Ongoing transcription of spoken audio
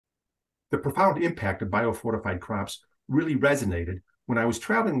The profound impact of biofortified crops really resonated when I was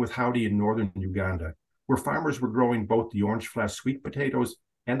traveling with Howdy in northern Uganda, where farmers were growing both the orange flash sweet potatoes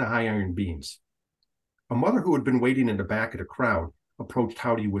and the high iron beans. A mother who had been waiting in the back of the crowd approached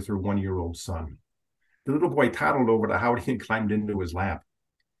Howdy with her 1-year-old son. The little boy toddled over to Howdy and climbed into his lap.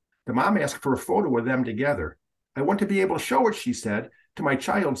 The mom asked for a photo of them together. "I want to be able to show it," she said, "to my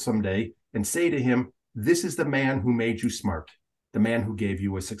child someday and say to him, 'This is the man who made you smart, the man who gave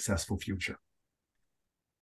you a successful future.'"